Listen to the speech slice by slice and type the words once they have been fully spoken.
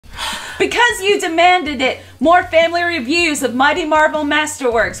Because you demanded it. More family reviews of Mighty Marvel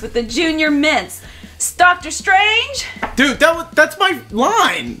Masterworks with the Junior Mints. Doctor Strange? Dude, that's my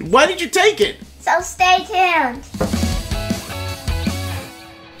line. Why did you take it? So stay tuned.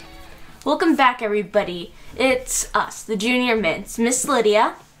 Welcome back, everybody. It's us, the Junior Mints, Miss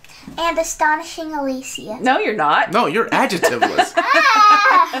Lydia. And astonishing Alicia. No, you're not. No, you're adjectiveless.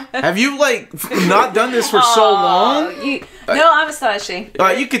 Have you, like, not done this for so long? No, I'm astonishing.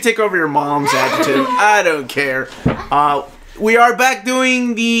 You could take over your mom's adjective. I don't care. We are back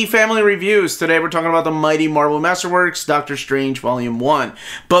doing the family reviews. Today we're talking about the Mighty Marvel Masterworks, Doctor Strange Volume 1.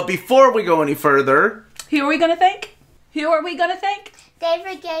 But before we go any further... Who are we going to thank? Who are we going to thank?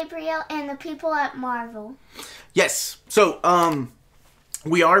 David Gabriel and the people at Marvel. Yes. So,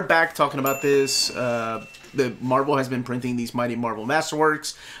 we are back talking about this. The Marvel has been printing these Mighty Marvel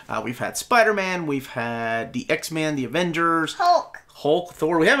Masterworks. We've had Spider-Man, we've had the X-Men, the Avengers, Hulk,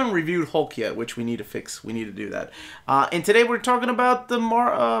 Thor. We haven't reviewed Hulk yet, which we need to fix. We need to do that. And today we're talking about the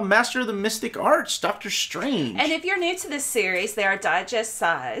Master of the Mystic Arts, Doctor Strange. And if you're new to this series, they are digest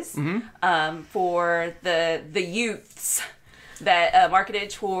size for the youths that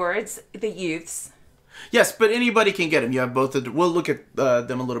marketed towards the youths. Yes, but anybody can get them. You have both. We'll look at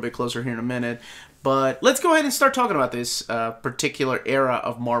them a little bit closer here in a minute. But let's go ahead and start talking about this particular era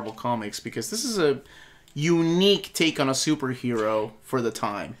of Marvel Comics, because this is a unique take on a superhero for the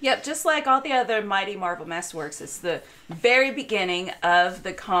time. Yep, just like all the other Mighty Marvel Masterworks, it's the very beginning of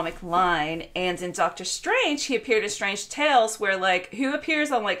the comic line. And in Doctor Strange, he appeared in Strange Tales, where, like, who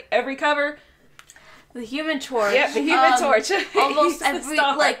appears on, like, every cover? The Human Torch. Yep, the Human Torch. Almost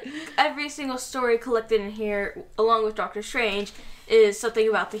every single story collected in here, along with Doctor Strange, is something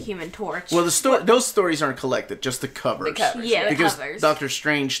about the Human Torch. Well, those stories aren't collected, just the covers. The covers. Yeah, because the covers. Doctor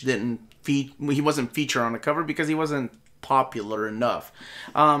Strange he wasn't featured on the cover because he wasn't popular enough.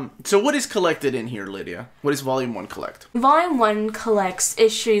 So what is collected in here, Lydia? What does Volume 1 collect? Volume 1 collects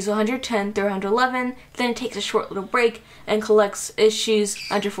issues 110 through 111, then it takes a short little break and collects issues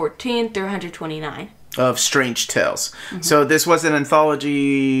 114 through 129. Of Strange Tales. So this was an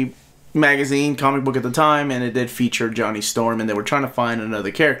anthology magazine, comic book at the time, and it did feature Johnny Storm, and they were trying to find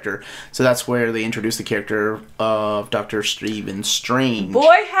another character. So that's where they introduced the character of Dr. Stephen Strange.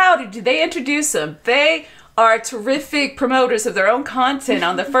 Boy, howdy, did they introduce him. They are terrific promoters of their own content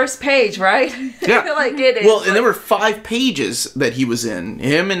on the first page, right? Yeah. Like it is. Well, and there were 5 pages that he was in.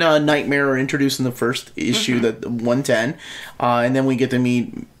 Him and Nightmare are introduced in the first issue, the 110, and then we get to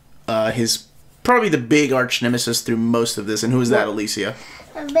meet his probably the big arch nemesis through most of this. And who is that, Alicia?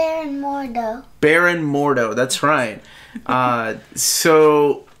 Baron Mordo. Baron Mordo, that's right.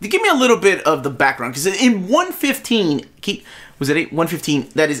 So, give me a little bit of the background, because in 115, was it 115?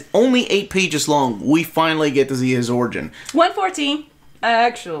 That is only 8 pages long. We finally get to see his origin. 114,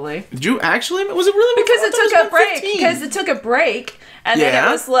 actually. Did you actually? Was it really? Because it took a break. Because it took a break, and then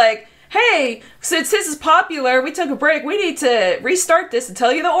it was like, hey, since this is popular, we took a break. We need to restart this and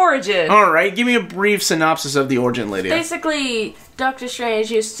tell you the origin. All right, give me a brief synopsis of the origin, Lydia. Basically, Doctor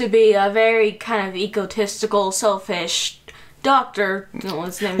Strange used to be a very kind of egotistical, selfish doctor.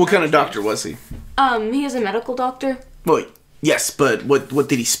 What kind of doctor was he? He is a medical doctor. Well, yes, but what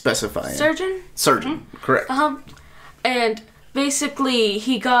did he specify? Surgeon? Surgeon, correct. And basically,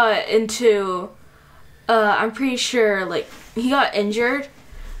 he got into, I'm pretty sure, like, he got injured.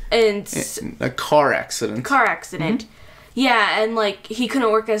 And a car accident. Yeah, and like he couldn't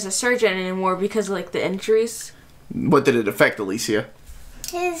work as a surgeon anymore because of like the injuries. What did it affect, Alicia?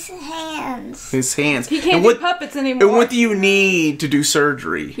 His hands. His hands. He can't do puppets anymore. And what do you need to do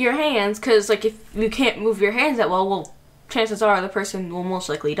surgery? Your hands, because like if you can't move your hands that well, chances are the person will most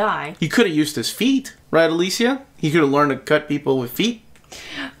likely die. He could have used his feet, right, Alicia? He could have learned to cut people with feet.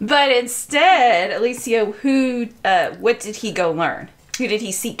 But instead, Alicia, what did he go learn? Who did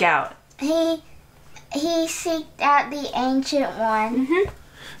he seek out? He seeked out the Ancient One.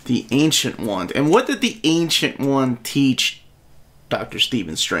 The Ancient One. And what did the Ancient One teach Dr.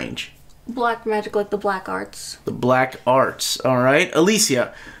 Stephen Strange? Black magic, like the black arts. The black arts. All right.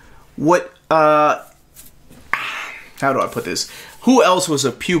 Alicia, what, how do I put this? Who else was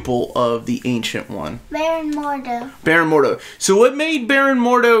a pupil of the Ancient One? Baron Mordo. Baron Mordo. So what made Baron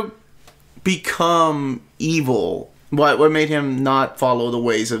Mordo become evil? What made him not follow the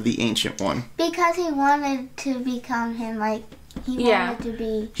ways of the Ancient One? Because he wanted to become him, like, he wanted to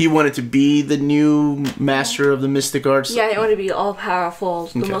be... He wanted to be the new master of the mystic arts? Yeah, he wanted to be all-powerful,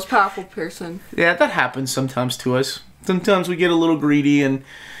 the most powerful person. Yeah, that happens sometimes to us. Sometimes we get a little greedy and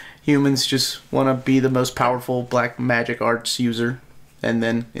humans just want to be the most powerful black magic arts user. And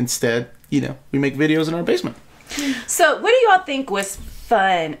then instead, we make videos in our basement. So what do y'all think was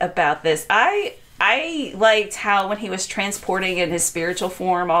fun about this. I liked how when he was transporting in his spiritual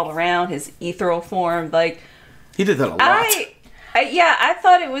form all around, his ethereal form, like He did that a lot. I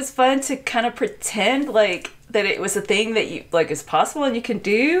thought it was fun to kind of pretend like that it was a thing that you like is possible and you can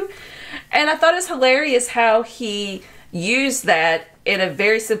do. And I thought it was hilarious how he used that in a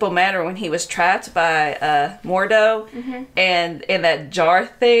very simple manner when he was trapped by Mordo and in that jar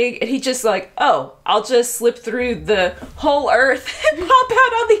thing, and he just like, oh, I'll just slip through the whole earth and pop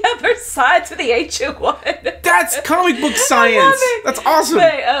out on the other side to the Ancient One. That's comic book science. I love it. That's awesome.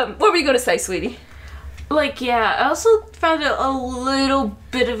 But, what were you going to say, sweetie? Like, yeah, I also found it a little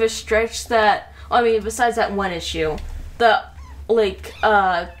bit of a stretch that, I mean, besides that one issue, that, like,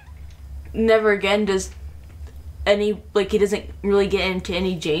 never again does any, like, he doesn't really get into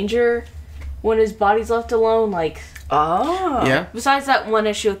any danger when his body's left alone, like, Oh. Yeah. besides that one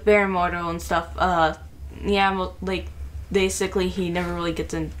issue with Baron Mordo and stuff, yeah, like, basically he never really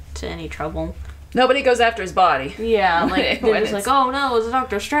gets into any trouble. Nobody goes after his body. Yeah, like, When they're just it's- like, oh no, it's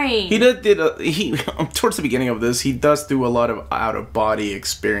Doctor Strange. He towards the beginning of this, he does do a lot of out of body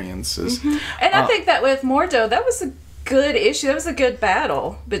experiences. And I think that with Mordo, that was a good issue. That was a good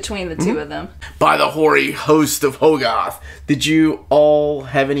battle between the two of them. By the hoary host of Hogarth. Did you all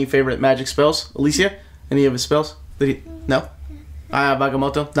have any favorite magic spells? Alicia? Any of his spells? No?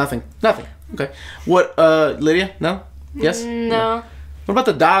 Bagamoto? Nothing. Okay. What, Lydia? No? Yes? No. What about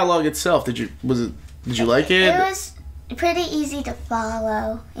the dialogue itself? Did you like it? It was pretty easy to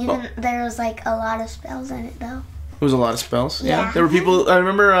follow. Even there was like a lot of spells in it though. It was a lot of spells. Yeah. There were people, I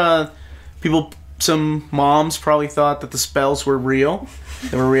remember, some moms probably thought that the spells were real.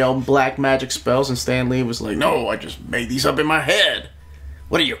 They were real black magic spells, and Stan Lee was like, no, I just made these up in my head.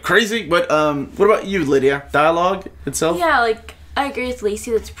 What are you, crazy? But, what about you, Lydia? Dialogue itself? Yeah, like, I agree with Lacey,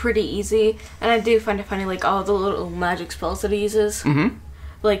 that's pretty easy. And I do find it funny, like, all the little magic spells that he uses. Mm-hmm.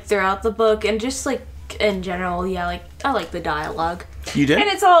 Like, throughout the book. And just, like, in general, yeah, like, I like the dialogue. You did? And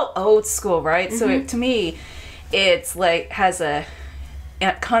it's all old school, right? So to me, it's like has a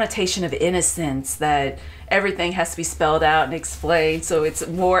connotation of innocence that everything has to be spelled out and explained. So it's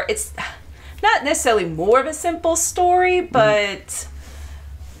not necessarily more of a simple story, but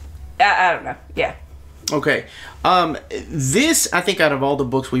I don't know. Yeah. Okay. This, I think, out of all the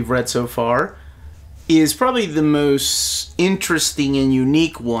books we've read so far, is probably the most interesting and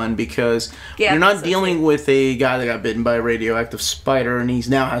unique one because Yeah, you're not so dealing with a guy that got bitten by a radioactive spider and he's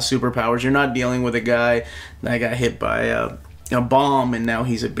now has superpowers. You're not dealing with a guy that got hit by a bomb and now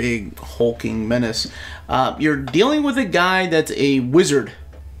he's a big hulking menace. You're dealing with a guy that's a wizard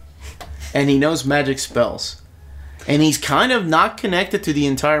and he knows magic spells. And he's kind of not connected to the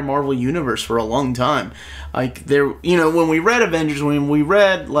entire Marvel Universe for a long time. Like, there, you know, when we read Avengers, when we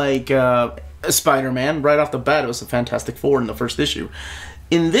read, like, Spider-Man, right off the bat, it was the Fantastic Four in the first issue.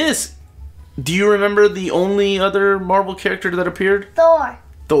 In this, do you remember the only other Marvel character that appeared? Thor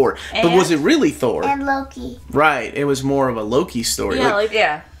Thor. But was it really Thor? and Loki. Right, it was more of a Loki story. Yeah, Like, like,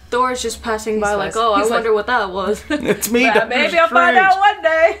 Yeah. Thor's just passing by, like, was- oh, I he's like- wonder what that was. it's me, Well, Doctor maybe I'll find Strange. out one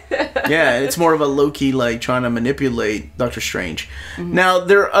day. Yeah, it's more of a Loki, like, trying to manipulate Doctor Strange. Now,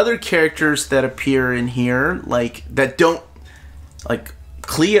 there are other characters that appear in here, like, that don't, like,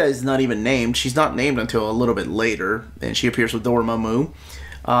 Clea is not even named. She's not named until a little bit later, and she appears with Dormammu.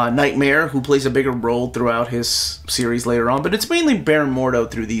 Nightmare, who plays a bigger role throughout his series later on, but it's mainly Baron Mordo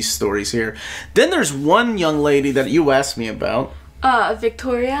through these stories here. Then there's one young lady that you asked me about,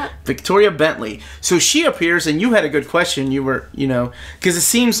 Victoria? Victoria Bentley. So she appears, and you had a good question. You were, you know, because it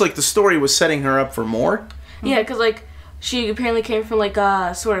seems like the story was setting her up for more. Yeah, because, like, she apparently came from, like,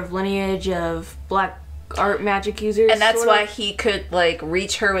 a sort of lineage of black art magic users. And that's sort why of. he could, like,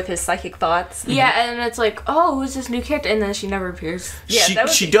 reach her with his psychic thoughts. Yeah, and it's like, oh, who's this new character? And then she never appears. Yeah, that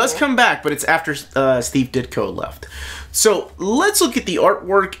would she be does cool. come back, but it's after Steve Ditko left. So let's look at the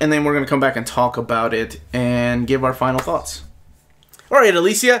artwork, and then we're going to come back and talk about it and give our final thoughts. All right,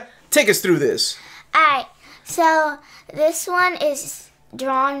 Alicia, take us through this. Alright, so this one is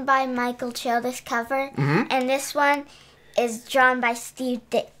drawn by Michael Cho, this cover, and this one is drawn by Steve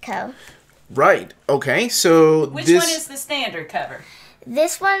Ditko. Right. Okay. So Which this one is the standard cover?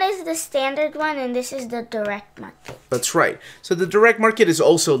 This one is the standard one, and this is the direct market. That's right. So the direct market is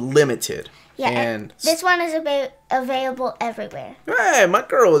also limited. Yeah, And this one is available everywhere. hey, my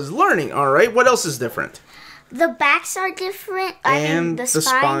girl is learning. All right. What else is different? The backs are different. I mean, And the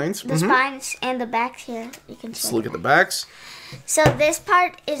spines. The spines and the backs here. You can Let's see. look at the backs. So this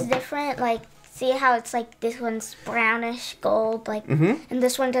part is different. Like, see how it's like this one's brownish gold, like, and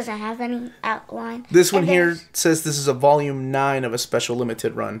this one doesn't have any outline. This one And then- here says this is a volume 9 of a special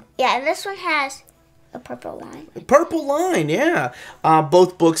limited run. Yeah, and this one has a purple line. Purple Line, yeah.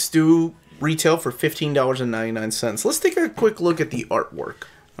 Both books do retail for $15.99. Let's take a quick look at the artwork.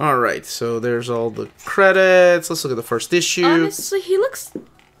 All right, so there's all the credits. Let's look at the first issue. Honestly, he looks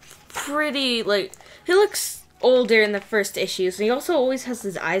pretty, like, he looks older in the first issues. And he also always has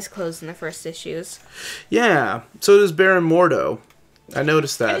his eyes closed in the first issues. Yeah, so does Baron Mordo. I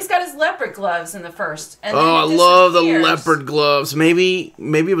noticed that. And he's got his leopard gloves in the first. And Oh, I then it love the disappears. leopard gloves. Maybe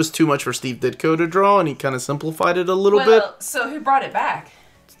it was too much for Steve Ditko to draw, and he kind of simplified it a little Well, so who brought it back?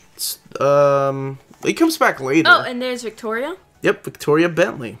 bit. He comes back later. Oh, and there's Victoria. Yep, Victoria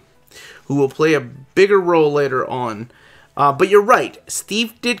Bentley, who will play a bigger role later on. But you're right.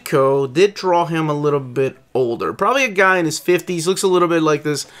 Steve Ditko did draw him a little bit older. Probably a guy in his 50s. Looks a little bit like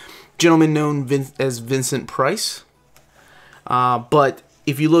this gentleman known as Vincent Price. But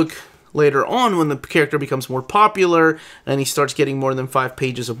if you look later on when the character becomes more popular and he starts getting more than 5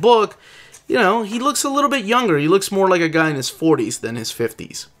 pages a book, you know, he looks a little bit younger. He looks more like a guy in his 40s than his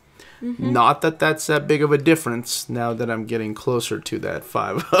 50s. Mm-hmm. Not that that's that big of a difference now that I'm getting closer to that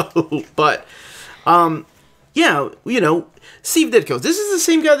 5-0. But, yeah, you know, Steve Ditko. This is the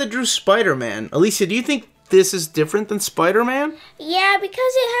same guy that drew Spider-Man. Alicia, do you think this is different than Spider-Man? Yeah, because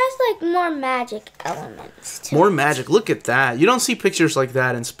it has like more magic elements to More it. magic. Look at that. You don't see pictures like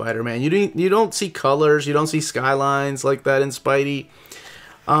that in Spider-Man. You don't see colors. You don't see skylines like that in Spidey.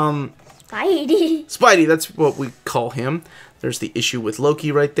 Spidey. Spidey, that's what we call him. There's the issue with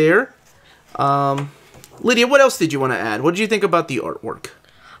Loki right there. Lydia, what else did you want to add? What did you think about the artwork?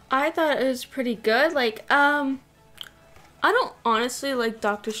 I thought it was pretty good. Like, I don't honestly like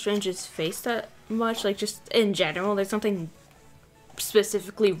Doctor Strange's face that much. Like, just in general, there's something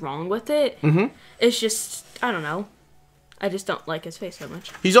specifically wrong with it. Mm-hmm. It's just, I don't know. I just don't like his face so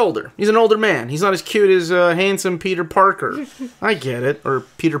much. He's older. He's an older man. He's not as cute as handsome Peter Parker. I get it. Or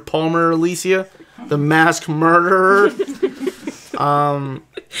Peter Palmer, Alicia. The masked murderer.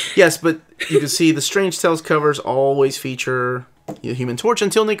 Yes, but you can see the Strange Tales covers always feature the Human Torch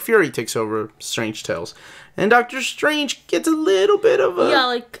until Nick Fury takes over Strange Tales. And Doctor Strange gets a little bit of a... Yeah,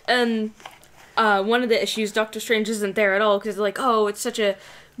 like, and one of the issues, Doctor Strange isn't there at all because they're like, oh, it's such a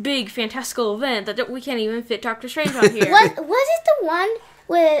big fantastical event that we can't even fit Doctor Strange on here. Was it the one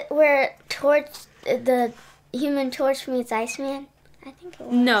where Torch, the Human Torch meets Iceman? I think it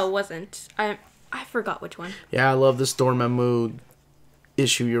was. No, it wasn't. I forgot which one. Yeah, I love this Dormammu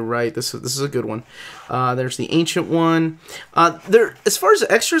issue. You're right. This is a good one. There's the ancient one. As far as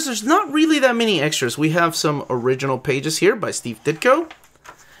extras, there's not really that many extras. We have some original pages here by Steve Ditko,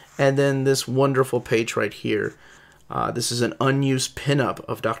 and then this wonderful page right here. This is an unused pinup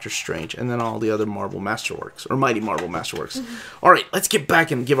of Doctor Strange, and then all the other Marvel Masterworks, or Mighty Marvel Masterworks. Mm-hmm. All right, let's get back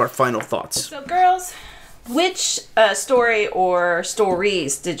and give our final thoughts. So, girls, which story or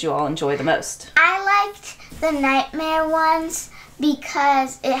stories did you all enjoy the most? I liked the Nightmare ones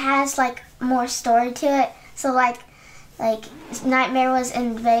because it has like more story to it. So like Nightmare was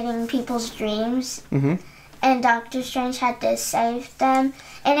invading people's dreams, and Doctor Strange had to save them.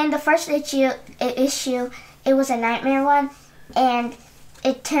 And in the first issue, it was a Nightmare one, and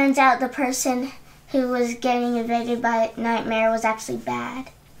it turns out the person who was getting invaded by Nightmare was actually bad.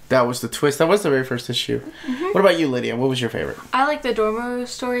 That was the twist. That was the very first issue. Mm-hmm. What about you, Lydia? What was your favorite? I like the Dormammu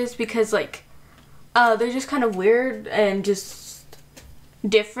stories because, like, they're just kind of weird and just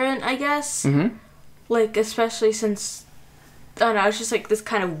different, I guess. Mm-hmm. Like, especially since, I don't know, it's just like this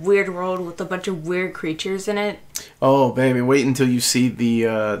kind of weird world with a bunch of weird creatures in it. Oh, baby, wait until you see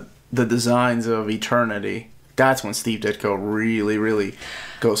the designs of Eternity. That's when Steve Ditko really, really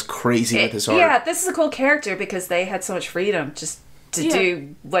goes crazy with his art. Yeah, this is a cool character because they had so much freedom just to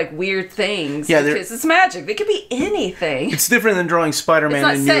do like weird things. Yeah, because it's magic. They could be anything. It's different than drawing Spider-Man It's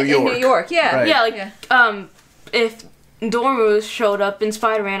not in set New York. in New York. Yeah, Right. Yeah, like, if Dormammu showed up in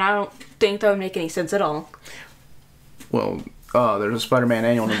Spider-Man, I don't think that would make any sense at all. Well, there's a Spider-Man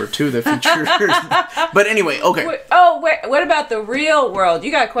annual number 2 that features... But anyway, okay. What about the real world?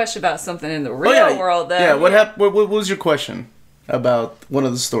 You got a question about something in the real world, though. Yeah, what was your question about one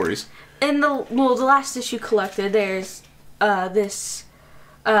of the stories? In the last issue collected, there's this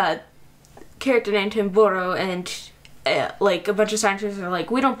character named Timboro, and like a bunch of scientists are like,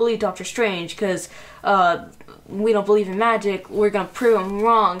 we don't believe Doctor Strange because we don't believe in magic. We're gonna prove him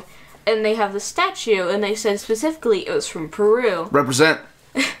wrong. And they have the statue, and they said specifically it was from Peru. Represent.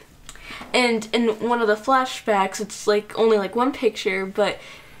 And in one of the flashbacks, it's like only like one picture, but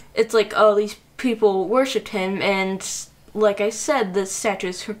it's like, oh, these people worshipped him, and like I said, the statue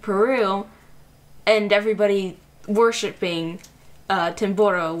is from Peru, and everybody worshipping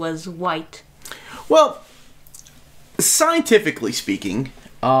Timboro was white. Well, scientifically speaking,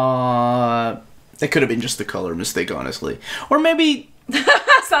 It could have been just the color mistake, honestly. Or maybe...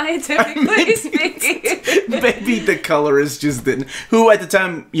 Scientifically speaking. Maybe the colorist just didn't... Who, at the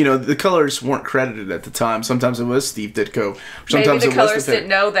time, you know, the colorists weren't credited at the time. Sometimes it was Steve Ditko. Sometimes Maybe the colorist didn't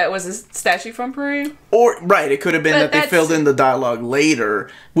know that was a statue from Peru. Or, right, it could have been that they filled in the dialogue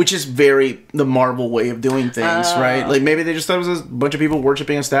later, which is very the Marvel way of doing things, right? Like, maybe they just thought it was a bunch of people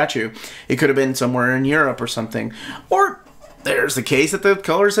worshiping a statue. It could have been somewhere in Europe or something. Or... there's the case that the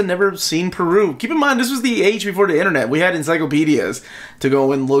colors had never seen Peru. Keep in mind, this was the age before the internet. We had encyclopedias to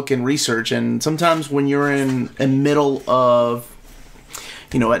go and look and research. And sometimes when you're in the middle of,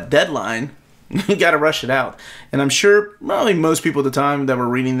 you know, a deadline, you got to rush it out. And I'm sure probably most people at the time that were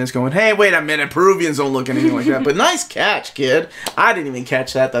reading this going, hey, wait a minute, Peruvians don't look anything like that. But nice catch, kid. I didn't even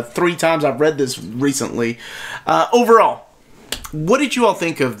catch that the 3 times I've read this recently. Overall, what did you all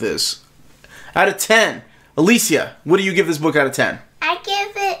think of this? Out of 10. Alicia, what do you give this book out of 10? I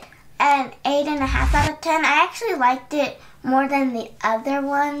give it an 8.5 out of 10. I actually liked it more than the other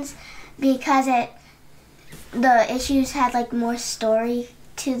ones because the issues had like more story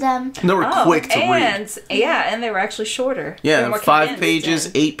to them. They were quick to read. Yeah, and they were actually shorter. Yeah, 5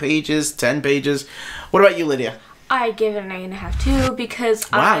 pages, 8 pages, 10 pages. What about you, Lydia? I give it an 8.5 too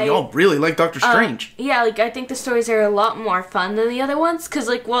because wow, y'all really like Doctor Strange. Yeah, like I think the stories are a lot more fun than the other ones. Cause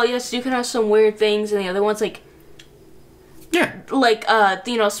like, well, yes, you can have some weird things, and the other ones like, yeah, like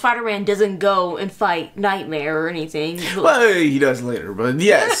you know, Spider-Man doesn't go and fight Nightmare or anything. Well, he does later, but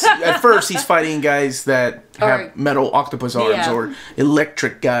yes, at first he's fighting guys that have metal octopus arms or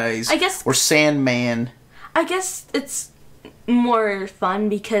electric guys, I guess, or Sandman. I guess it's more fun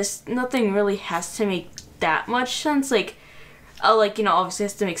because nothing really has to make that much sense. Like you know, obviously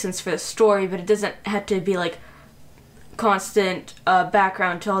it has to make sense for the story, but it doesn't have to be like constant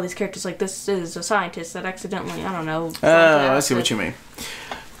background to all these characters. Like, this is a scientist that accidentally, I don't know. Oh, I see what you mean.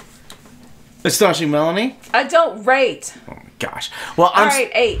 Astonishing Melanie? I don't rate. Oh my gosh. Well, all right,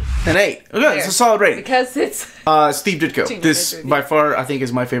 8. An 8. Okay, it's a solid rating. Because it's... Steve Ditko. This, by far, I think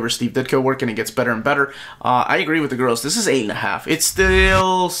is my favorite Steve Ditko work, and it gets better and better. I agree with the girls. This is 8.5. It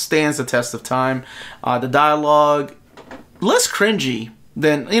still stands the test of time. The dialogue, less cringy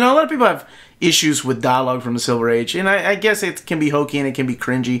than... You know, a lot of people have issues with dialogue from the Silver Age, and I guess it can be hokey and it can be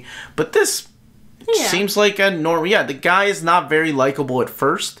cringy, but this seems like a normal... Yeah, the guy is not very likable at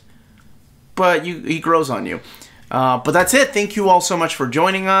first, but he grows on you. But that's it. Thank you all so much for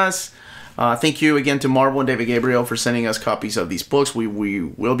joining us. Thank you again to Marvel and David Gabriel for sending us copies of these books. We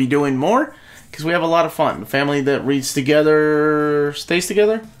will be doing more because we have a lot of fun. The family that reads together stays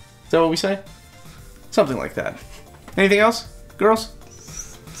together. Is that what we say? Something like that. Anything else, girls?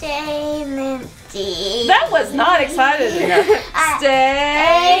 Stay minty. That was not excited enough.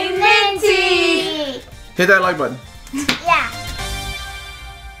 Stay minty. Hit that like button.